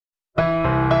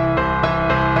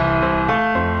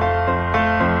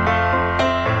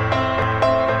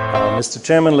Mr.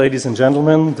 Chairman, ladies and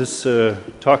gentlemen, this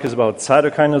talk is about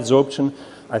cytokine adsorption.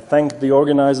 I thank the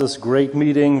organizers, great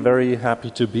meeting, very happy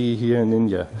to be here in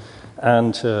India.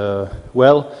 And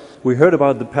well, we heard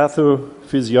about the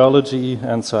pathophysiology,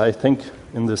 and so I think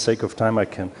in the sake of time I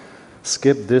can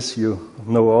skip this. You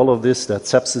know all of this, that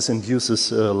sepsis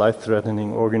induces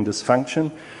life-threatening organ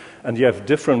dysfunction. And you have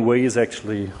different ways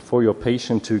actually for your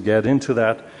patient to get into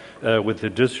that with the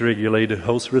dysregulated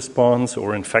host response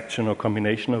or infection or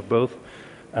combination of both.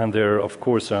 And there, of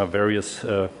course, are various,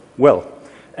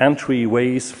 entry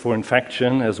ways for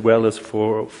infection as well as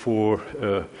for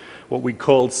what we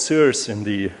called SIRS in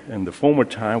the former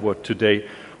time, what today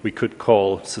we could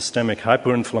call systemic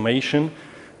hyperinflammation.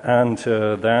 And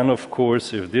then, of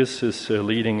course, if this is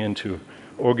leading into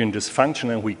organ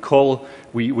dysfunction and we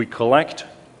collect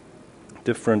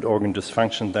different organ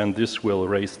dysfunction, then this will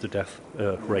raise the death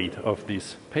rate of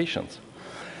these patients.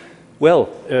 Well,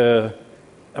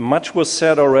 much was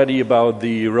said already about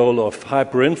the role of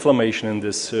hyperinflammation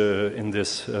in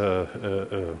this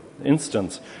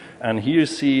instance. And here you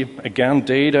see, again,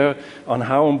 data on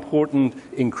how important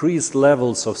increased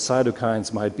levels of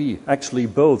cytokines might be. Actually,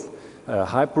 both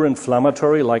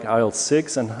hyperinflammatory, like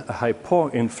IL-6, and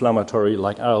hypoinflammatory,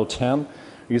 like IL-10.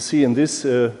 You see in this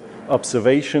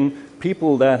observation,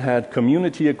 people that had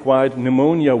community-acquired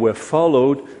pneumonia were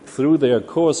followed through their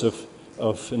course of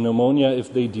pneumonia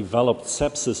if they developed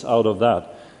sepsis out of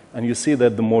that. And you see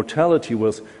that the mortality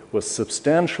was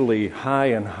substantially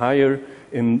high and higher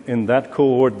in that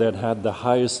cohort that had the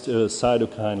highest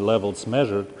cytokine levels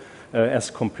measured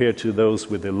as compared to those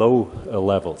with the low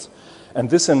levels. And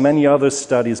this and many other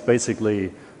studies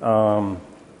basically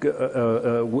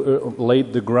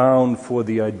laid the ground for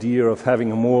the idea of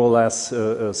having a more or less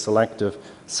selective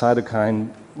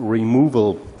cytokine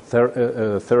removal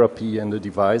therapy in the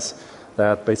device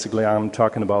that basically I'm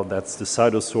talking about. That's the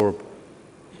CytoSorb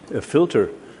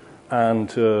filter.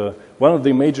 And one of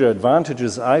the major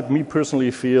advantages me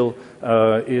personally feel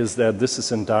is that this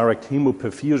is in direct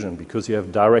hemoperfusion, because you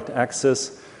have direct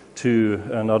access to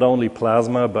not only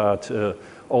plasma but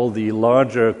all the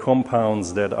larger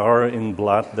compounds that are in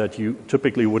blood that you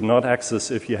typically would not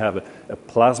access if you have a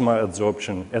plasma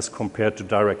adsorption as compared to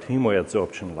direct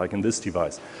hemoadsorption, like in this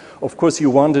device. Of course, you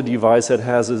want a device that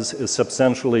has a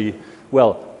substantially,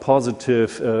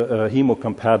 positive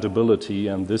hemocompatibility,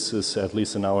 and this is, at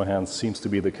least in our hands, seems to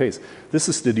be the case. This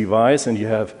is the device, and you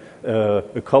have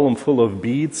a column full of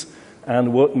beads,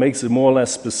 and what makes it more or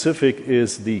less specific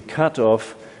is the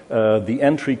cutoff, the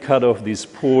entry cutoff, these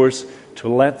pores, to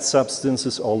let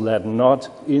substances or let not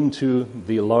into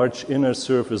the large inner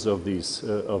surface of these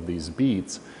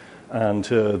beads. And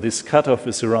this cutoff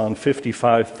is around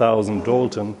 55,000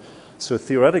 Dalton. So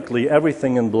theoretically,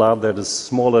 everything in blood that is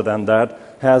smaller than that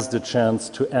has the chance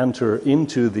to enter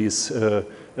into this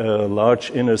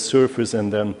large inner surface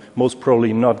and then most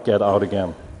probably not get out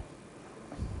again.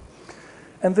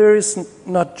 And there is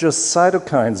not just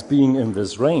cytokines being in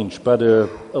this range, but a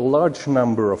large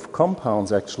number of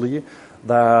compounds actually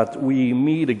that we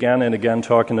meet again and again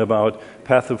talking about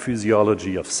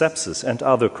pathophysiology of sepsis and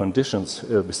other conditions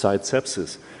besides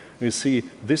sepsis. You see,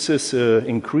 this is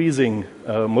increasing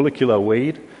molecular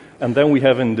weight, and then we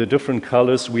have in the different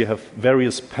colors, we have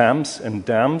various PAMs and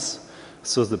DAMs,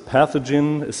 so the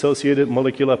pathogen-associated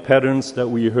molecular patterns that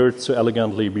we heard so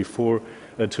elegantly before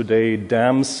today,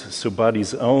 DAMs, so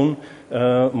body's own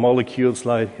molecules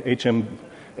like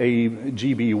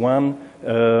HMAGB1,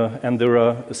 and there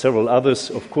are several others,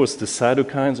 of course, the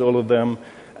cytokines, all of them,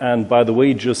 and by the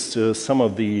way, just some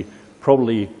of the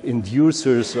probably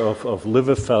inducers of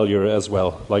liver failure as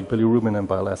well, like bilirubin and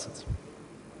bile acids.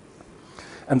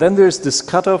 And then there's this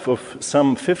cutoff of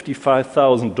some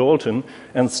 55,000 Dalton,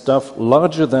 and stuff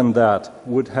larger than that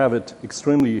would have it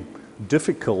extremely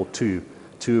difficult to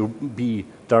be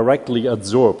directly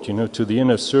adsorbed, to the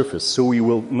inner surface. So we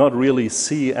will not really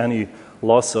see any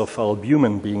loss of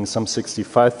albumin being some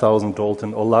 65,000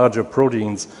 Dalton or larger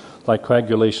proteins like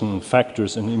coagulation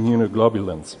factors and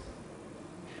immunoglobulins.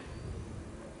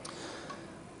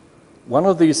 One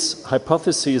of these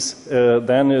hypotheses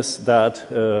then is that,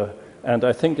 and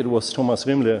I think it was Thomas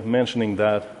Wimle mentioning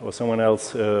that, or someone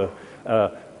else,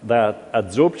 that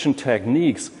adsorption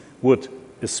techniques would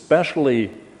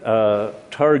especially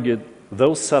target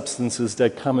those substances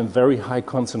that come in very high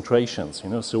concentrations,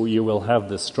 so you will have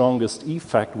the strongest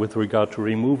effect with regard to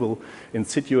removal in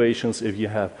situations if you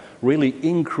have really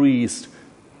increased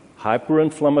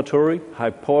hyperinflammatory,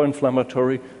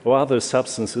 hypoinflammatory, or other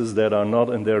substances that are not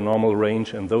in their normal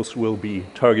range, and those will be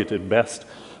targeted best,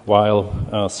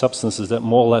 while substances that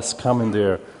more or less come in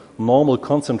their normal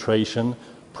concentration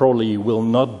probably will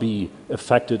not be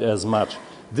affected as much.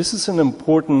 This is an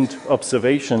important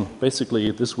observation.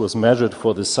 Basically, this was measured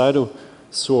for the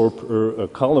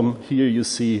cytosorb column. Here you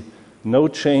see no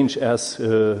change as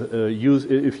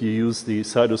if you use the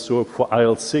cytosorb for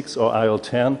IL-6 or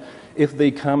IL-10. If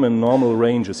they come in normal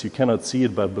ranges, you cannot see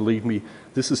it, but believe me,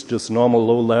 this is just normal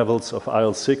low levels of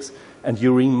IL-6, and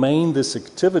you remain this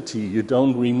activity. You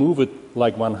don't remove it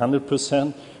like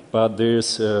 100%, but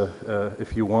there's,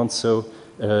 if you want so,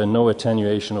 no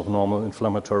attenuation of normal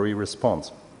inflammatory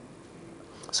response.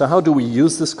 So how do we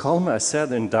use this column? I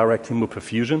said in direct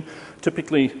hemoperfusion.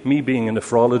 Typically, me being a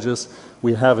nephrologist,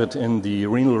 we have it in the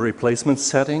renal replacement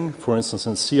setting, for instance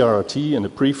in CRRT, in a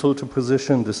pre-filter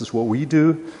position. This is what we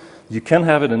do. You can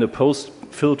have it in a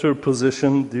post-filter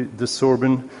position, the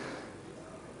sorbin.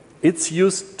 It's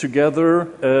used together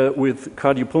with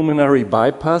cardiopulmonary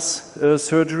bypass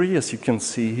surgery, as you can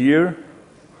see here,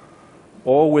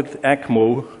 or with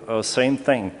ECMO, same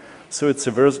thing. So it's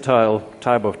a versatile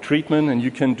type of treatment, and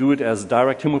you can do it as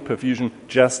direct hemoperfusion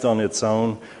just on its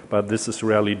own, but this is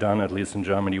rarely done, at least in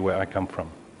Germany, where I come from.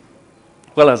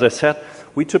 Well, as I said,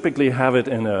 we typically have it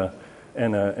in a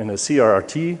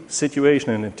CRRT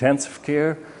situation, in intensive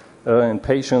care, in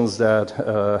patients that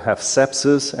have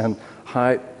sepsis and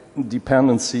high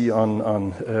dependency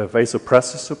on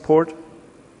vasopressor support.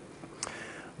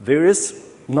 There is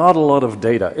not a lot of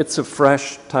data. It's a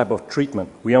fresh type of treatment.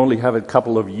 We only have a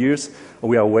couple of years.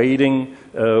 We are waiting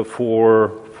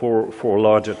for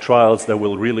larger trials that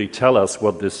will really tell us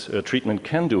what this treatment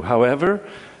can do. However,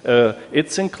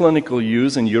 it's in clinical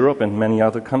use in Europe and many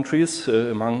other countries,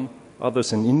 among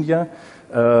others in India.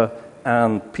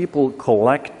 And people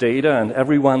collect data, and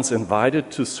everyone's invited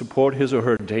to support his or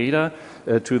her data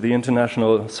to the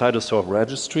International Cytosorb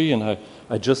Registry. And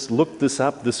I just looked this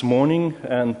up this morning,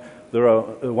 and there are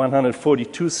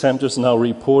 142 centers now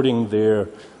reporting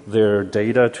their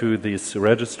data to this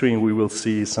registry, and we will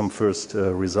see some first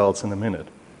results in a minute.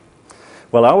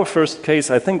 Well, our first case,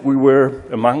 I think we were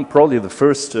among probably the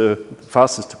first,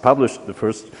 fastest to publish the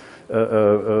first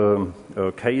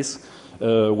case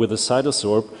with a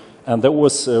cytosorb, and that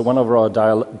was one of our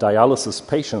dialysis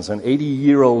patients, an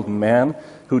 80-year-old man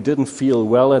who didn't feel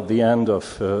well at the end of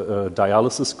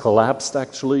dialysis, collapsed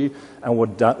actually, and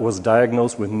was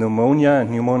diagnosed with pneumonia and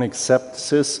pneumonic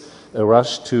sepsis,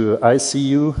 rushed to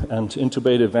ICU and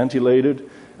intubated, ventilated,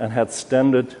 and had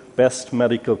standard best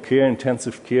medical care,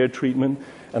 intensive care treatment.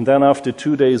 And then after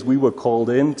 2 days, we were called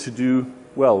in to do,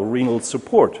 well, renal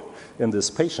support in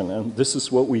this patient. And this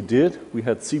is what we did. We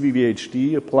had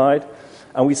CVVHD applied,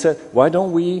 and we said, why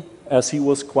don't we, as he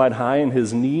was quite high in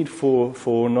his need for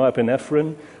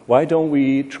norepinephrine, why don't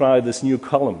we try this new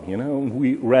column? You know,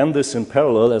 we ran this in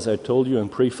parallel, as I told you, in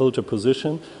pre-filter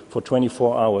position for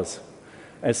 24 hours.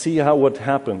 And see what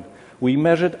happened. We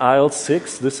measured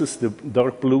IL-6, this is the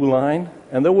dark blue line,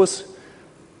 and that was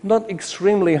not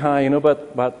extremely high, you know,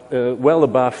 but well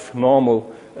above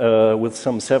normal with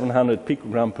some 700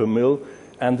 picogram per mil,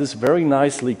 and this very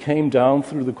nicely came down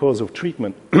through the course of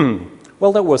treatment.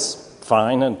 Well, that was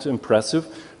fine and impressive.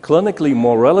 Clinically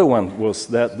more relevant was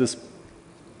that this,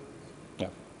 yeah,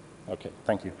 okay,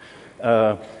 thank you.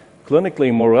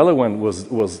 Clinically more relevant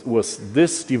was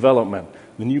this development.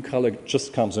 The new color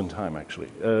just comes in time, actually.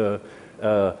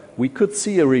 We could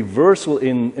see a reversal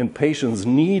in patients'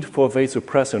 need for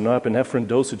vasopressor. Norepinephrine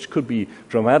dosage could be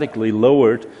dramatically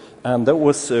lowered, and that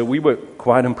was, we were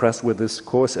quite impressed with this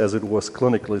course as it was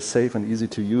clinically safe and easy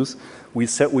to use. We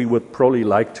said we would probably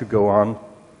like to go on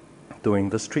doing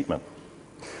this treatment.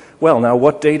 Well, now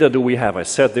what data do we have? I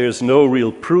said there's no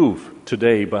real proof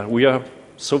today, but we are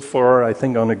so far, I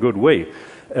think, on a good way.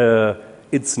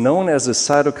 It's known as a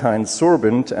cytokine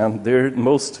sorbent, and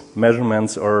most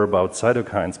measurements are about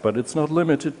cytokines, but it's not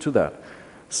limited to that.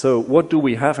 So what do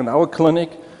we have in our clinic?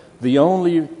 The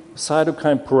only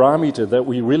cytokine parameter that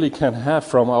we really can have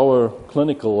from our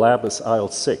clinical lab is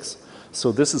IL-6.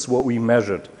 So this is what we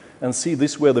measured. And see,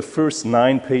 these were the first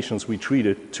 9 patients we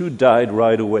treated. 2 died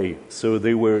right away, so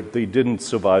they didn't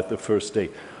survive the first day.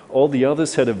 All the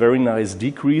others had a very nice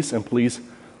decrease, and please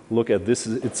look at this.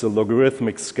 It's a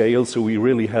logarithmic scale, so we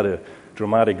really had a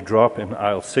dramatic drop in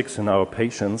IL-6 in our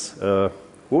patients. What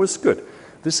was good?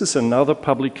 This is another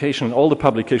publication. All the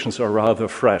publications are rather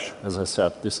fresh, as I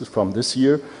said. This is from this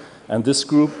year, and this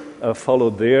group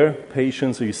followed their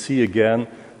patients. So you see again,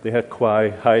 they had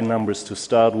quite high numbers to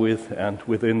start with, and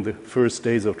within the first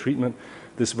days of treatment,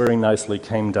 this very nicely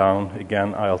came down, again,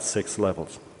 IL-6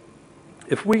 levels.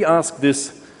 If we ask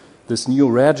this new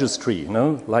registry, you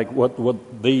know, like what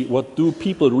do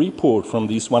people report from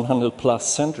these 100+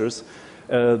 centers,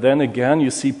 then again, you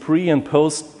see pre- and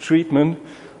post-treatment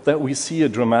that we see a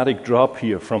dramatic drop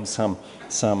here from some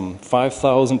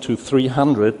 5,000 to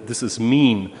 300. This is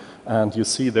mean. And you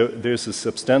see there's a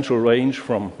substantial range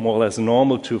from more or less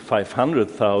normal to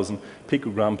 500,000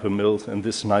 picogram per mil, and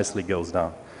this nicely goes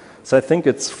down. So I think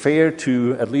it's fair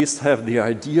to at least have the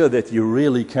idea that you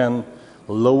really can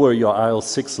lower your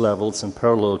IL-6 levels in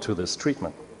parallel to this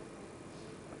treatment.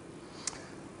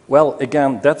 Well,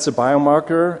 again, that's a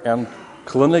biomarker and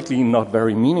clinically not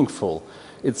very meaningful.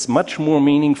 It's much more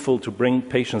meaningful to bring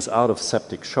patients out of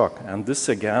septic shock. And this,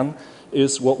 again,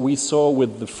 is what we saw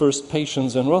with the first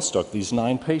patients in Rostock, these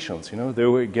 9 patients. You know, there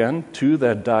were, again, 2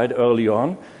 that died early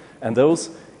on, and those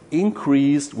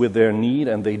increased with their need,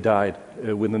 and they died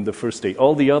within the first day.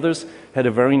 All the others had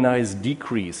a very nice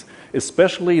decrease,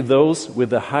 especially those with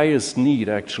the highest need,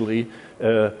 actually,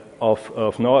 of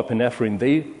norepinephrine.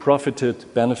 They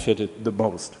benefited the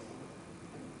most.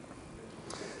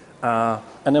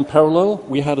 And in parallel,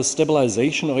 we had a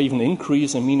stabilization or even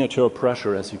increase in mean arterial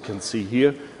pressure, as you can see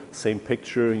here. Same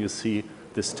picture, you see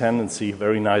this tendency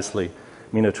very nicely,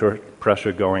 mean arterial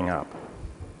pressure going up.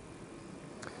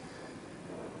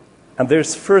 And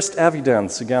there's first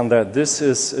evidence, again, that this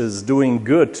is doing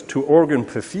good to organ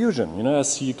perfusion. You know,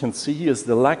 as you can see, is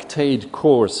the lactate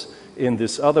course in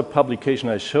this other publication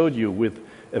I showed you with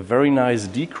a very nice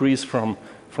decrease from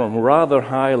rather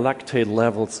high lactate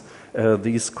levels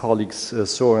these colleagues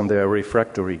saw in their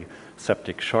refractory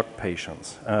septic shock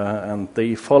patients. And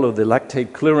they follow the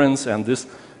lactate clearance, and this,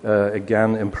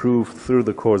 again, improved through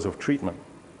the course of treatment.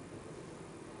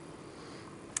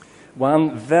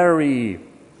 One very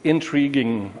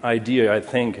intriguing idea, I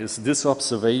think, is this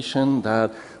observation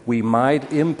that we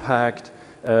might impact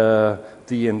the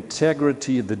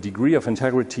integrity, the degree of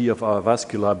integrity of our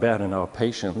vascular bed in our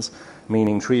patients,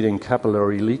 meaning treating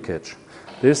capillary leakage.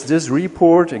 This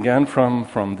report, again,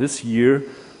 from this year,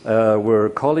 where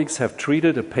colleagues have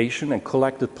treated a patient and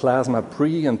collected plasma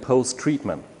pre- and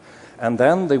post-treatment. And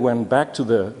then they went back to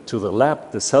the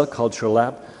lab, the cell culture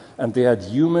lab, and they had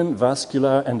human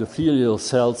vascular endothelial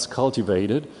cells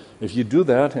cultivated. If you do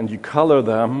that and you color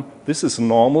them, this is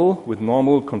normal, with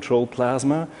normal control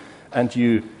plasma, and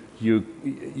you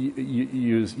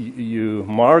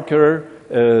marker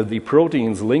the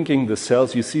proteins linking the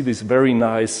cells. You see this very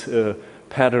nice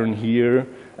pattern here,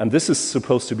 and this is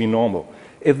supposed to be normal.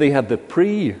 If they had the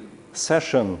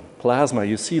pre-session plasma,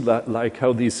 you see that, like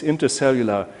how these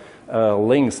intercellular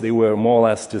links, they were more or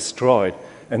less destroyed.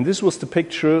 And this was the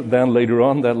picture then later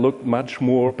on that looked much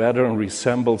more better and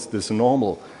resembles this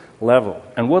normal level.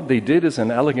 And what they did is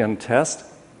an elegant test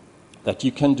that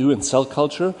you can do in cell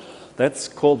culture. That's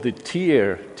called the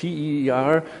TER,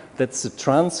 T-E-E-R. That's the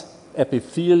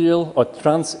trans-epithelial or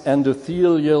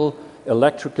trans-endothelial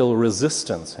electrical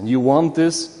resistance. And you want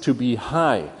this to be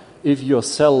high if your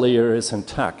cell layer is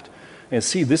intact. And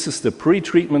see, this is the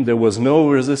pre-treatment. There was no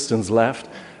resistance left.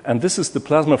 And this is the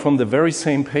plasma from the very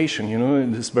same patient, you know,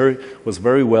 and this was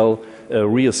very well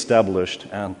reestablished.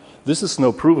 And this is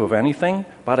no proof of anything,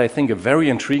 but I think a very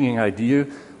intriguing idea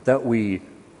that we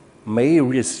may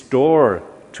restore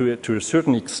to a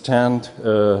certain extent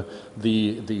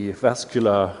the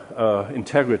vascular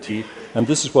integrity. And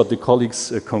this is what the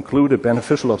colleagues concluded.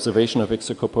 Beneficial observation of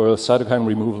extracorporeal cytokine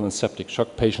removal in septic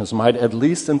shock patients might at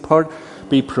least in part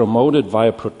be promoted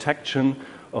via protection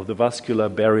of the vascular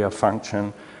barrier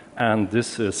function. And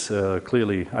this is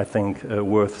clearly, I think,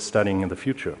 worth studying in the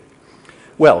future.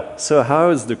 Well, so how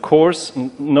is the course?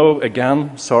 No,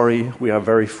 again, sorry, we are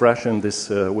very fresh in this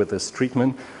with this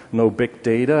treatment. No big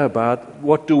data, but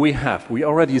what do we have? We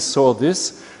already saw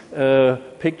this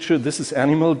picture. This is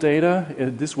animal data.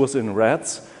 This was in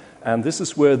rats. And this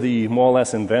is where the more or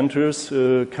less inventors,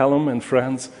 Callum and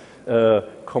friends,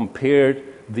 compared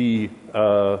the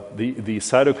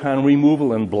cytokine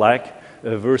removal in black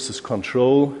versus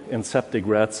control in septic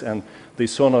rats, and they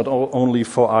saw not only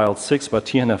for IL-6 but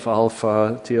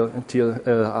TNF-alpha,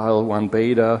 IL-1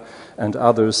 beta, and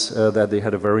others that they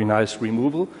had a very nice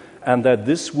removal, and that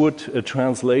this would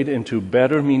translate into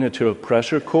better mean arterial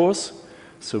pressure course,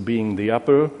 so being the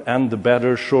upper, and the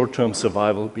better short-term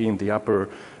survival being the upper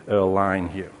line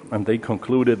here. And they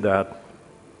concluded that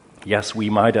yes, we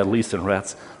might, at least in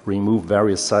rats, remove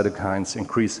various cytokines,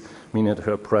 increase mean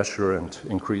arterial pressure, and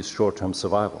increase short-term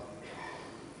survival.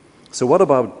 So what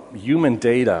about human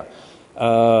data?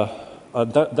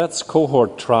 That's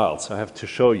cohort trials, I have to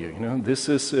show you. This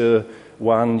is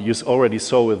one you already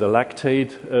saw with the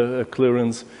lactate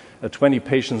clearance. 20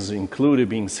 patients included,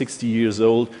 being 60 years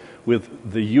old,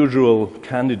 with the usual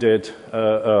candidate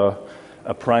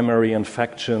primary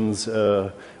infections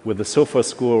with a SOFA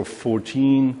score of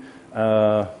 14,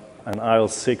 an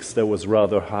IL-6 that was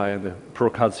rather high, and a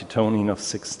procalcitonin of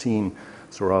 16,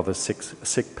 so rather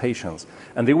sick patients.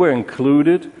 And they were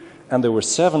included, and there were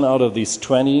 7 out of these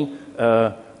 20,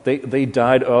 they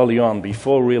died early on,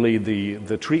 before really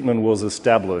the treatment was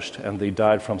established, and they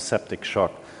died from septic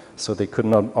shock. So they could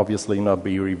not, obviously not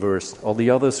be reversed. All the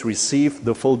others received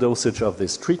the full dosage of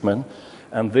this treatment,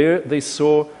 and there they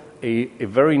saw a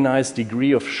very nice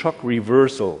degree of shock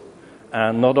reversal.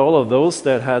 And not all of those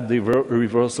that had the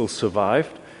reversal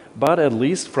survived, but at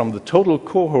least from the total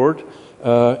cohort,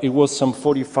 it was some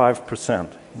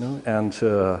 45%. You know? And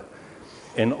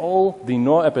in all, the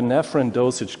norepinephrine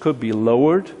dosage could be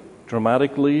lowered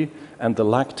dramatically, and the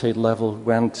lactate level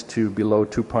went to below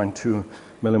 2.2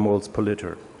 millimoles per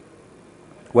liter.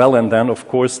 Well, and then, of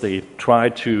course, they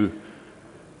tried to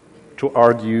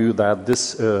argue that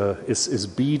this is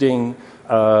beating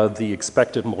the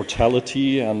expected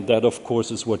mortality, and that, of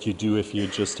course, is what you do if you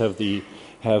just have the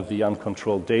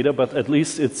uncontrolled data. But at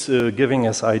least it's giving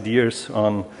us ideas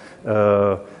on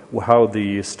how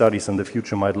the studies in the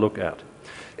future might look at.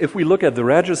 If we look at the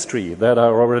registry that I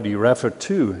already referred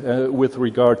to with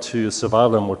regard to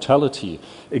survival and mortality,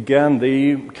 again,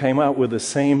 they came out with the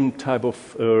same type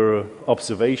of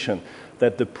observation,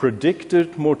 that the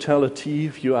predicted mortality,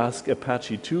 if you ask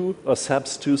Apache 2 or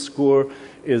SAPS-2 score,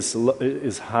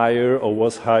 is higher or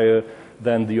was higher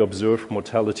than the observed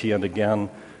mortality. And again,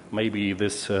 maybe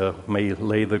this may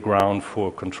lay the ground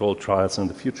for controlled trials in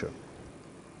the future.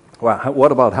 Well,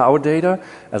 what about our data?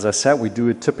 As I said, we do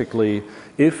it typically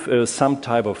if some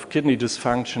type of kidney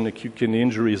dysfunction, acute kidney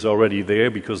injury is already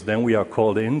there, because then we are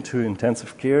called into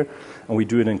intensive care, and we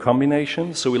do it in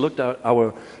combination. So we looked at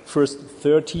our first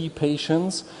 30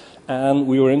 patients, and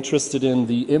we were interested in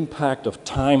the impact of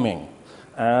timing.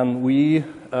 And we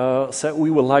said we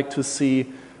would like to see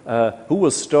who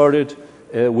was started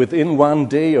within 1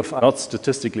 day of, not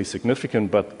statistically significant,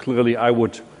 but clearly I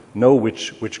would know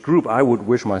which group I would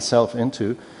wish myself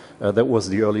into. That was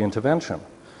the early intervention.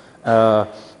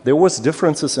 There was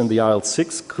differences in the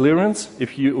IL-6 clearance.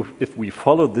 If we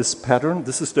followed this pattern,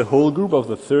 this is the whole group of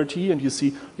the 30, and you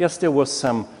see, yes, there was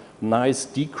some nice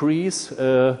decrease.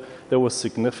 There was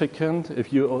significant.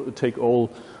 If you take all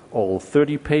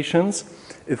 30 patients,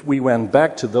 if we went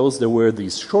back to those, there were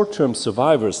these short-term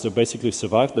survivors that basically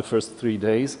survived the first 3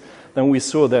 days, then we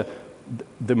saw that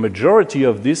the majority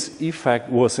of this effect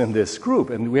was in this group,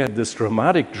 and we had this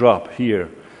dramatic drop here.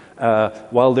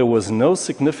 While there was no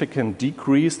significant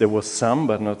decrease, there was some,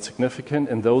 but not significant,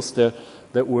 in those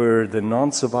that were the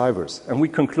non-survivors. And we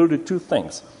concluded 2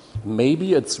 things.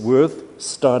 Maybe it's worth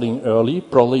starting early,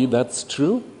 probably that's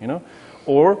true, you know.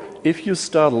 Or if you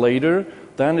start later,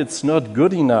 then it's not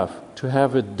good enough to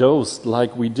have it dosed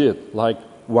like we did, like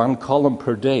 1 column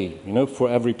per day, you know, for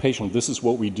every patient. This is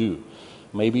what we do.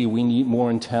 Maybe we need more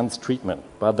intense treatment,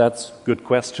 but that's good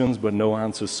questions, but no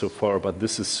answers so far. But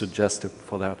this is suggestive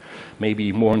for that.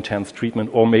 Maybe more intense treatment,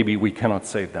 or maybe we cannot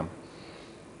save them.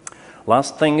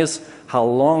 Last thing is, how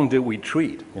long did we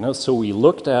treat? You know, so we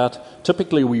looked at,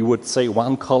 typically we would say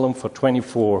 1 column for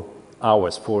 24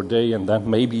 hours for a day, and then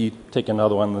maybe take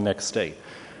another one the next day.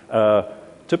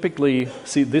 Typically,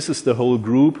 see, this is the whole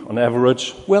group on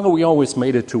average. Well, we always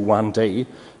made it to 1 day,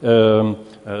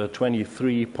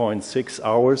 23.6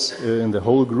 hours in the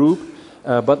whole group.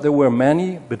 But there were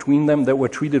many between them that were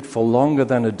treated for longer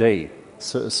than a day.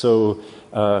 So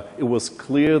it was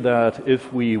clear that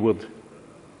if we would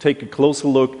take a closer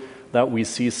look, that we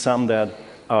see some that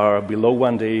are below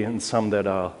 1 day and some that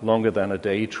are longer than a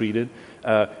day treated.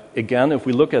 Again, if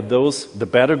we look at those, the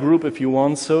better group, if you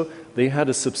want so, they had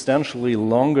a substantially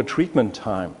longer treatment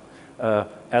time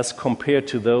as compared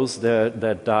to those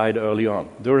that died early on.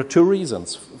 There are 2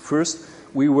 reasons. First,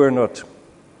 we were not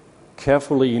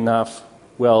carefully enough,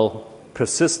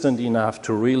 persistent enough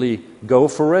to really go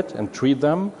for it and treat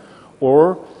them,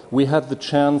 or we had the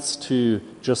chance to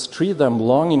just treat them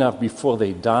long enough before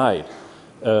they died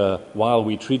while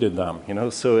we treated them. You know,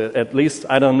 so at least,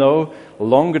 I don't know,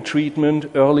 longer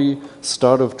treatment, early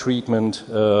start of treatment,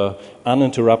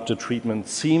 uninterrupted treatment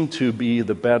seemed to be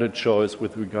the better choice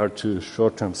with regard to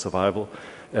short-term survival,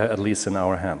 at least in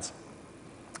our hands.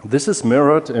 This is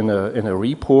mirrored in a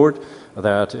report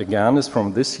that, again, is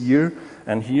from this year.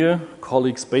 And here,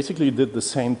 colleagues basically did the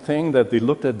same thing, that they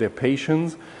looked at their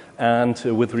patients and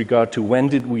with regard to when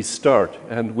did we start.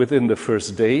 And within the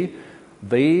first day,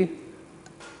 they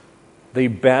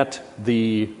bet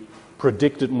the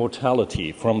predicted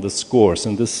mortality from the scores.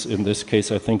 In this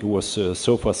case, I think it was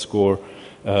SOFA score,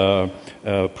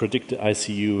 predicted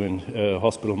ICU and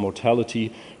hospital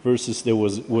mortality, versus there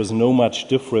was no much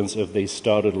difference if they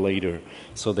started later.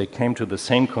 So they came to the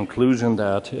same conclusion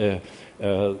that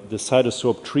The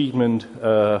CytoSorb treatment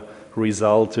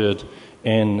resulted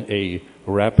in a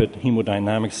rapid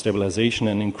hemodynamic stabilization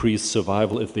and increased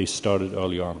survival if they started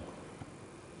early on.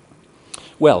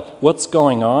 Well, what's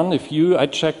going on? I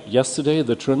checked yesterday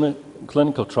the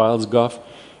ClinicalTrials.gov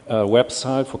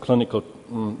website for clinical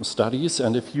studies,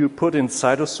 and if you put in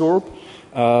CytoSorb,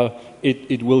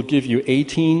 it will give you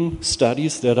 18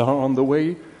 studies that are on the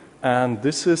way. And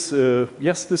this is,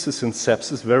 yes, this is in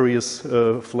sepsis, various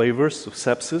flavors of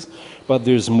sepsis, but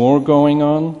there's more going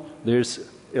on. There's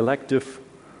elective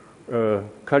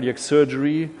cardiac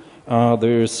surgery,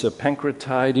 there's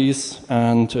pancreatitis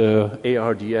and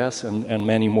ARDS and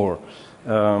many more.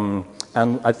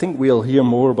 And I think we'll hear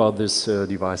more about this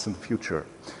device in the future.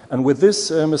 And with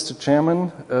this, Mr.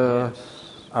 Chairman,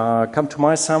 come to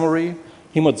my summary.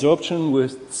 Hemoadsorption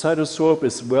with CytoSorb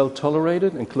is well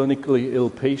tolerated in clinically ill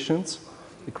patients.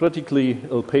 The critically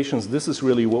ill patients, this is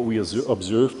really what we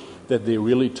observed, that they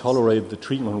really tolerate the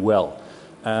treatment well.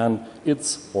 And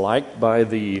it's liked by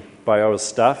our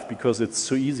staff because it's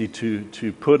so easy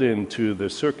to put into the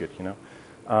circuit, you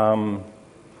know.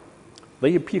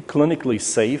 They appear clinically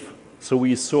safe, so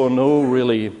we saw no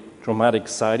really dramatic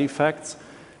side effects.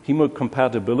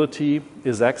 Hemocompatibility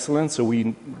is excellent, so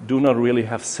we do not really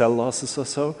have cell losses or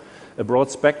so. A broad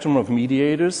spectrum of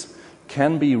mediators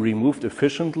can be removed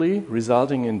efficiently,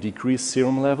 resulting in decreased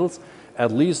serum levels.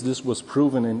 At least this was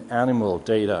proven in animal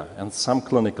data and some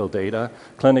clinical data.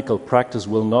 Clinical practice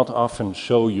will not often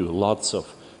show you lots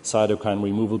of cytokine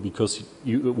removal because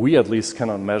we at least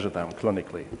cannot measure them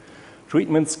clinically.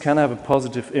 Treatments can have a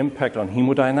positive impact on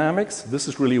hemodynamics. This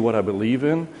is really what I believe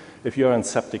in. If you're in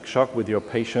septic shock with your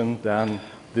patient, then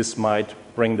this might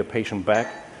bring the patient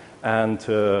back. And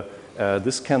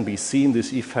this can be seen,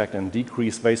 this effect, in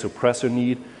decreased vasopressor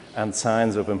need and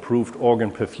signs of improved organ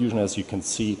perfusion. As you can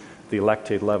see, the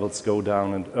lactate levels go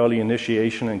down, and early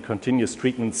initiation and continuous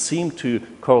treatment seem to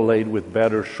correlate with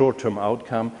better short-term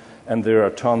outcome. And there are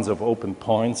tons of open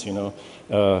points, you know,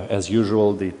 as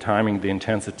usual, the timing, the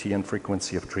intensity, and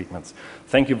frequency of treatments.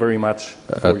 Thank you very much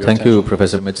for your Thank attention. you,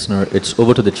 Professor Mitzner. It's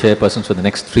over to the chairpersons for the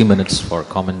next 3 minutes for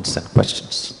comments and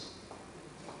questions.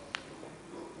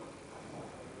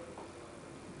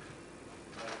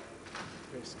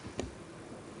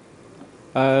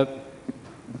 When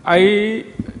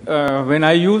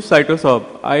I use CytoSorb,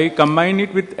 I combine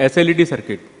it with SLED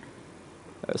circuit.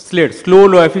 SLED, slow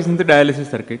low efficiency dialysis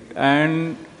circuit,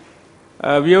 and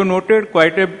we have noted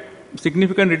quite a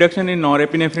significant reduction in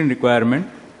norepinephrine requirement,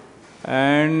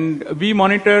 and we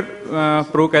monitor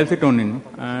procalcitonin,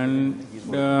 and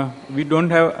we don't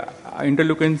have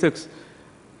interleukin 6.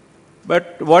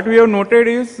 But what we have noted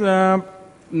is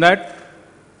that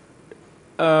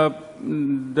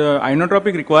the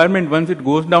inotropic requirement, once it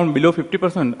goes down below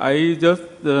 50%, I just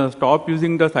stop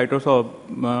using the CytoSorb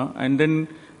and then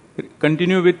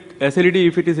continue with SLED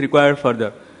if it is required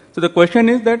further. So the question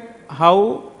is that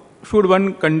how should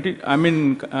one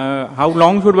how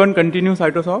long should one continue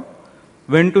CytoSorb,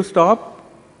 when to stop,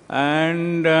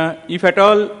 and if at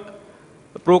all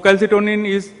procalcitonin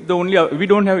is the only, we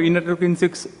don't have interleukin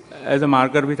 6 as a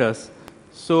marker with us.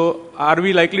 So are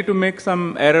we likely to make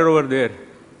some error over there?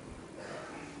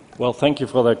 Well, thank you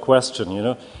for that question. You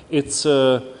know, it's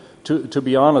to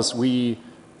be honest, we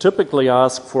typically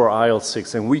ask for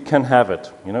IL-6, and we can have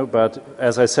it. You know, but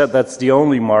as I said, that's the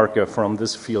only marker from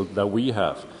this field that we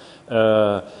have.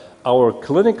 Our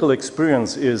clinical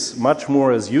experience is much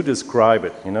more as you describe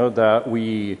it. You know, that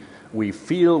we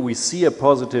see a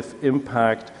positive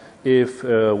impact if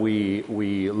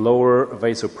we lower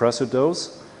vasopressor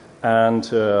dose, and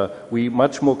we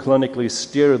much more clinically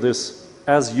steer this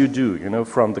as you do, you know,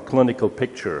 from the clinical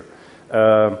picture.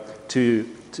 To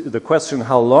the question,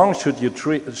 how long should we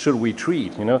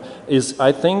treat, you know, is,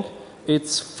 I think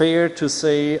it's fair to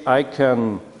say I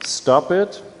can stop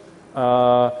it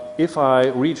if I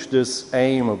reach this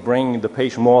aim of bringing the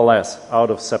patient more or less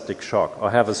out of septic shock or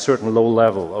have a certain low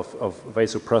level of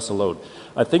vasopressor load.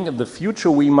 I think in the future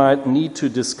we might need to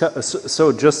discuss,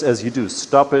 so just as you do,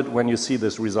 stop it when you see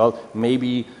this result,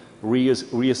 maybe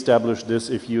re-establish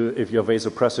this if your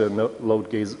vasopressor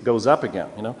load goes up again.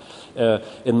 You know,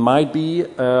 it might be,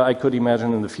 I could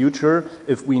imagine in the future,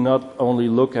 if we not only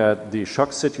look at the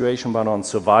shock situation but on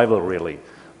survival really,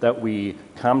 that we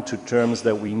come to terms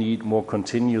that we need more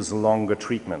continuous, longer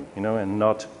treatment, you know, and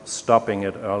not stopping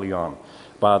it early on.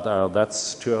 But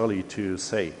that's too early to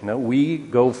say. You know, we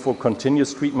go for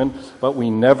continuous treatment, but we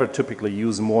never typically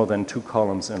use more than 2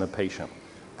 columns in a patient.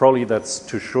 Probably that's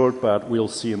too short, but we'll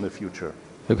see in the future.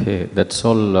 Okay, that's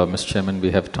all, Mr. Chairman.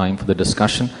 We have time for the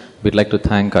discussion. We'd like to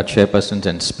thank our chairpersons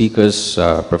and speakers,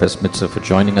 Professor Mitzner, for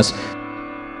joining us.